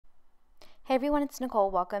Hey everyone, it's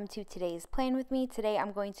Nicole. Welcome to today's Plan With Me. Today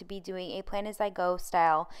I'm going to be doing a Plan As I Go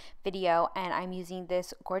style video, and I'm using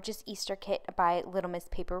this gorgeous Easter kit by Little Miss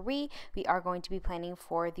Paperie. We are going to be planning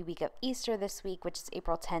for the week of Easter this week, which is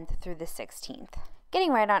April 10th through the 16th.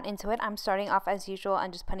 Getting right on into it, I'm starting off as usual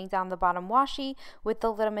and just putting down the bottom washi. With the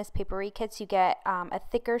Little Miss Paperie kits, you get a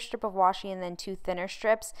thicker strip of washi and then two thinner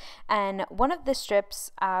strips. And one of the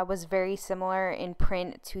strips was very similar in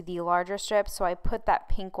print to the larger strip, so I put that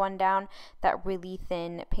pink one down, that really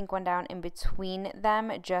thin pink one down in between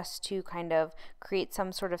them, just to kind of create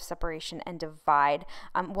some sort of separation and divide.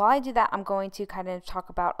 While I do that, I'm going to kind of talk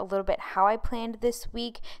about a little bit how I planned this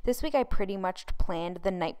week. This week I pretty much planned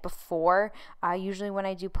the night before. Usually when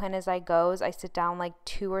I do Plan As I Goes, I sit down like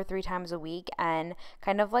 2 or 3 times a week and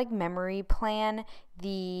kind of like memory plan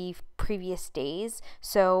the previous days.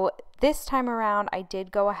 So this time around, I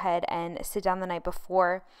did go ahead and sit down the night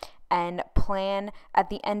before and plan.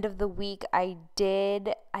 At the end of the week, I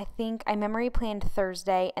think I memory planned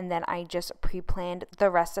Thursday, and then I just pre-planned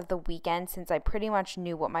the rest of the weekend since I pretty much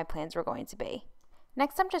knew what my plans were going to be.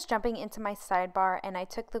 Next, I'm just jumping into my sidebar, and I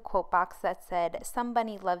took the quote box that said,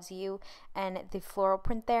 "Somebody loves you," and the floral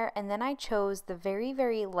print there, and then I chose the very,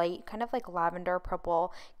 very light, kind of like lavender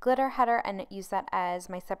purple glitter header, and used that as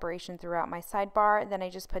my separation throughout my sidebar. Then I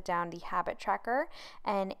just put down the habit tracker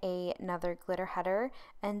and another glitter header,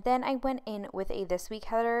 and then I went in with a this week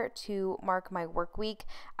header to mark my work week.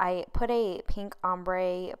 I put a pink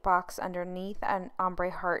ombre box underneath an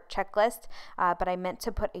ombre heart checklist, but I meant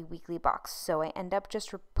to put a weekly box, so I end up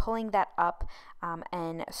just pulling that up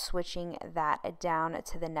and switching that down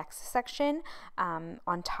to the next section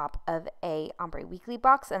on top of a ombre weekly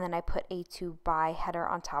box, and then I put a to buy header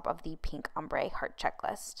on top of the pink ombre heart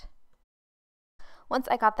checklist. Once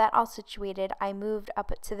I got that all situated, I moved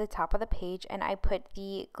up to the top of the page and I put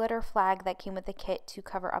the glitter flag that came with the kit to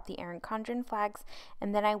cover up the Erin Condren flags,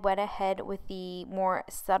 and then I went ahead with the more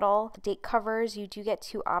subtle date covers. You do get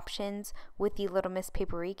 2 options with the Little Miss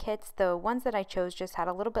Paperie kits. The ones that I chose just had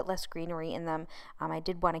a little bit less greenery in them. I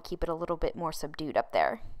did want to keep it a little bit more subdued up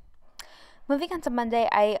there. Moving on to Monday,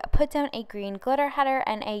 I put down a green glitter header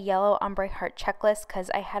and a yellow ombre heart checklist because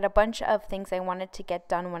I had a bunch of things I wanted to get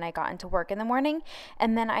done when I got into work in the morning.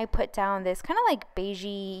 And then I put down this kind of like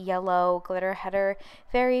beigey yellow glitter header,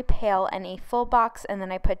 very pale, and a full box. And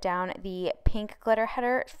then I put down the pink glitter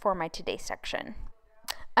header for my today section.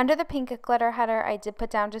 Under the pink glitter header, I did put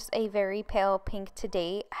down just a very pale pink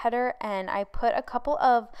today header, and I put a couple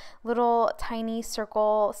of little tiny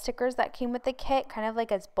circle stickers that came with the kit, kind of like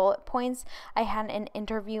as bullet points. I had an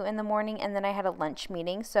interview in the morning and then I had a lunch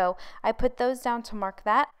meeting, so I put those down to mark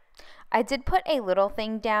that. I did put a little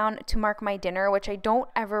thing down to mark my dinner, which I don't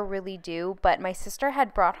ever really do, but my sister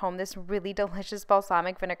had brought home this really delicious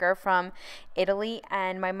balsamic vinegar from Italy,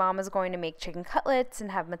 and my mom is going to make chicken cutlets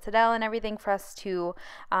and have mozzarella and everything for us to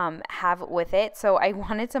have with it, so I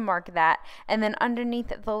wanted to mark that. And then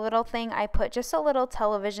underneath the little thing, I put just a little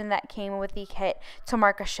television that came with the kit to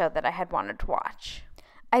mark a show that I had wanted to watch.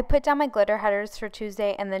 I put down my glitter headers for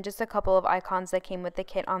Tuesday and then just a couple of icons that came with the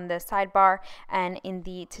kit on the sidebar and in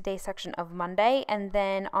the today section of Monday. And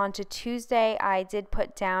then on to Tuesday, I did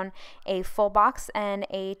put down a full box and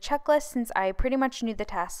a checklist since I pretty much knew the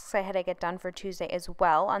tasks I had to get done for Tuesday as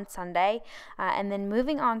well on Sunday. And then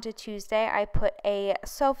moving on to Tuesday, I put a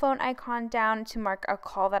cell phone icon down to mark a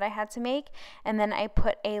call that I had to make. And then I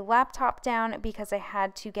put a laptop down because I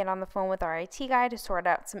had to get on the phone with our IT guy to sort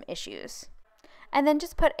out some issues. And then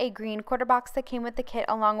just put a green quarter box that came with the kit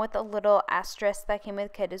along with a little asterisk that came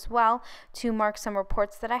with the kit as well to mark some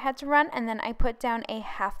reports that I had to run. And then I put down a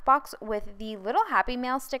half box with the little Happy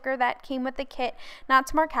Mail sticker that came with the kit, not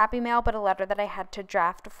to mark Happy Mail, but a letter that I had to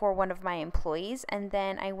draft for one of my employees. And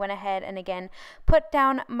then I went ahead and again put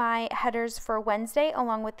down my headers for Wednesday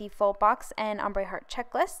along with the full box and ombre heart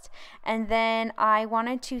checklist. And then I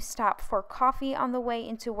wanted to stop for coffee on the way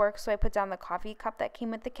into work, so I put down the coffee cup that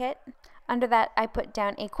came with the kit. Under that, I put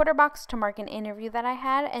down a quarter box to mark an interview that I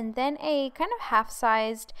had, and then a kind of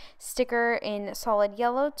half-sized sticker in solid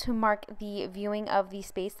yellow to mark the viewing of the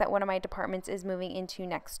space that one of my departments is moving into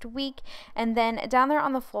next week. And then down there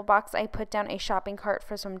on the full box, I put down a shopping cart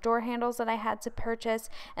for some door handles that I had to purchase.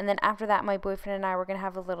 And then after that, my boyfriend and I were going to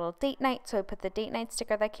have a little date night, so I put the date night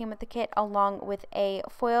sticker that came with the kit along with a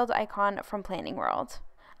foiled icon from PlanningRoses.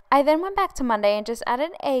 I then went back to Monday and just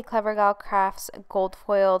added a Clever Gal Crafts gold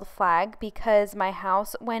foiled flag because my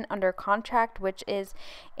house went under contract, which is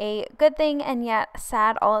a good thing and yet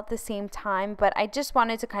sad all at the same time, but I just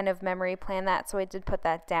wanted to kind of memory plan that, so I did put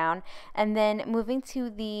that down. And then moving to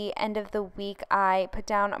the end of the week, I put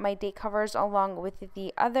down my date covers along with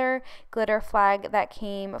the other glitter flag that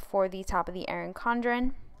came for the top of the Erin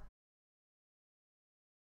Condren.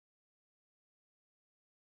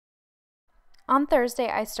 On Thursday,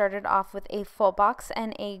 I started off with a full box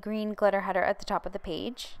and a green glitter header at the top of the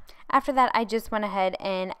page. After that, I just went ahead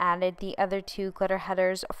and added the other 2 glitter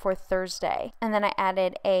headers for Thursday. And then I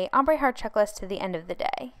added a ombre heart checklist to the end of the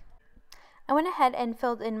day. I went ahead and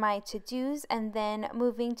filled in my to-dos, and then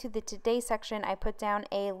moving to the today section, I put down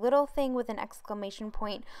a little thing with an exclamation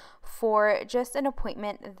point for just an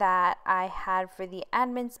appointment that I had for the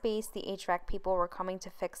admin space. The HVAC people were coming to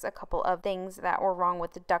fix a couple of things that were wrong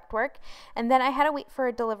with the ductwork, and then I had to wait for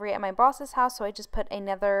a delivery at my boss's house, so I just put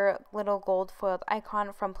another little gold foiled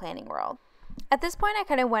icon from PlanningRoses. At this point, I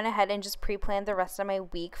kind of went ahead and just pre-planned the rest of my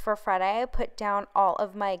week. For Friday, I put down all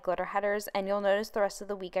of my glitter headers, and you'll notice the rest of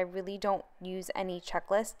the week I really don't use any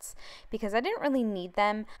checklists because I didn't really need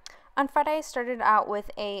them. On Friday, I started out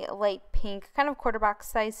with a light pink kind of quarterback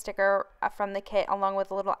size sticker from the kit, along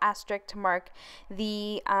with a little asterisk to mark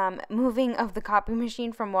the moving of the copy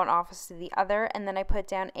machine from one office to the other. And then I put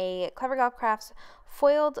down a Clever Gal Crafts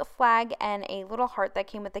foiled flag and a little heart that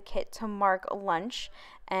came with the kit to mark lunch.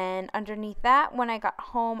 And underneath that, when I got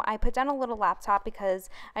home, I put down a little laptop because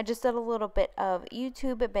I just did a little bit of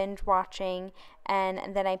YouTube binge watching,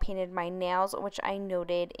 and then I painted my nails, which I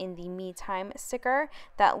noted in the Me Time sticker.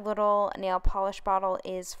 That little nail polish bottle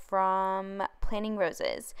is from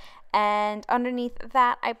PlanningRoses. And underneath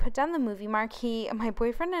that, I put down the movie marquee. My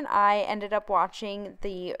boyfriend and I ended up watching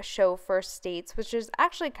the show First Dates, which is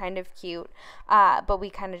actually kind of cute, but we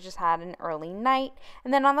kind of just had an early night.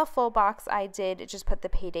 And then on the full box, I did just put the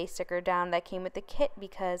payday sticker down that came with the kit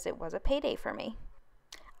because it was a payday for me.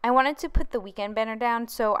 I wanted to put the weekend banner down,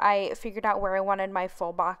 so I figured out where I wanted my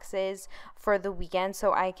full boxes for the weekend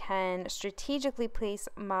so I can strategically place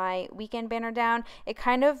my weekend banner down. It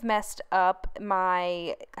kind of messed up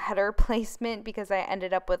my header placement because I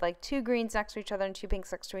ended up with like 2 greens next to each other and 2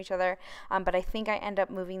 pinks next to each other, but I think I end up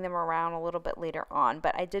moving them around a little bit later on.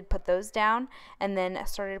 But I did put those down and then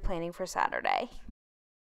started planning for Saturday.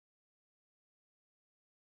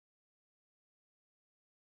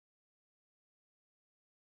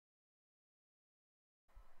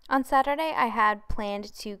 On Saturday, I had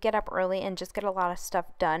planned to get up early and just get a lot of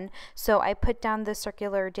stuff done, so I put down the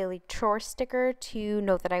circular daily chore sticker to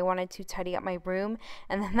note that I wanted to tidy up my room,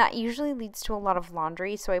 and then that usually leads to a lot of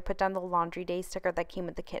laundry, so I put down the laundry day sticker that came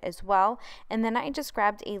with the kit as well. And then I just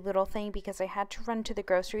grabbed a little thing because I had to run to the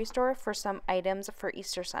grocery store for some items for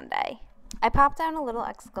Easter Sunday. I popped down a little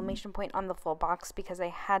exclamation point on the full box because I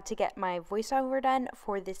had to get my voiceover done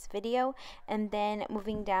for this video. And then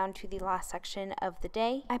moving down to the last section of the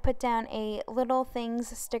day, I put down a little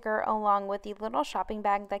things sticker along with the little shopping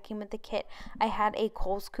bag that came with the kit. I had a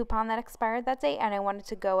Kohl's coupon that expired that day, and I wanted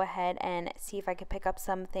to go ahead and see if I could pick up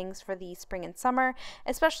some things for the spring and summer,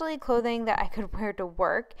 especially clothing that I could wear to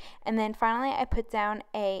work. And then finally, I put down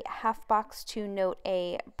a half box to note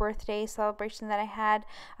a birthday celebration that I had.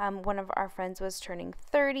 One of our friends was turning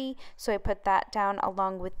 30, so I put that down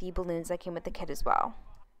along with the balloons that came with the kit as well.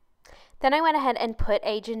 Then I went ahead and put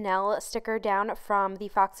a Janelle sticker down from the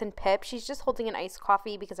FoxandPip. She's just holding an iced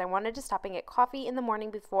coffee because I wanted to stop and get coffee in the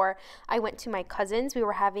morning before I went to my cousin's. We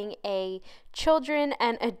were having a children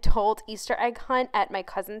and adult Easter egg hunt at my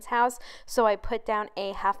cousin's house, so I put down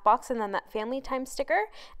a half box and then that family time sticker.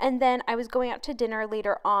 And then I was going out to dinner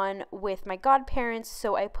later on with my godparents,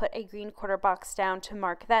 so I put a green quarter box down to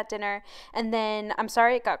mark that dinner. And then, I'm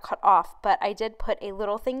sorry it got cut off, but I did put a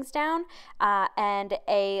little things down and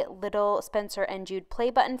a little SpencerandJude play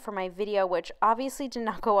button for my video, which obviously did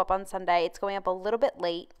not go up on Sunday. It's going up a little bit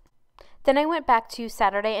late. Then I went back to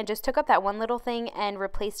Saturday and just took up that one little thing and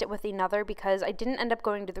replaced it with another because I didn't end up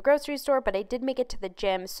going to the grocery store, but I did make it to the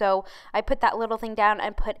gym. So I put that little thing down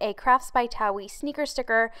and put a Crafts by Towie sneaker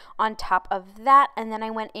sticker on top of that. And then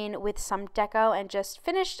I went in with some deco and just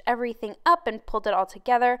finished everything up and pulled it all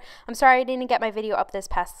together. I'm sorry I didn't get my video up this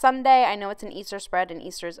past Sunday. I know it's an Easter spread and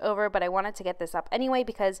Easter is over, but I wanted to get this up anyway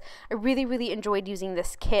because I really enjoyed using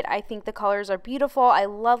this kit. I think the colors are beautiful. I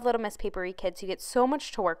love Little Miss Paperie kits. You get so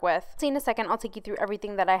much to work with. In a second, I'll take you through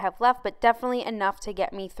everything that I have left, but definitely enough to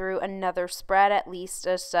get me through another spread, at least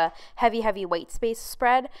just a heavy white space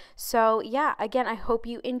spread. So yeah, again, I hope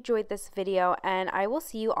you enjoyed this video and I will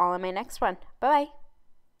see you all in my next one. Bye bye.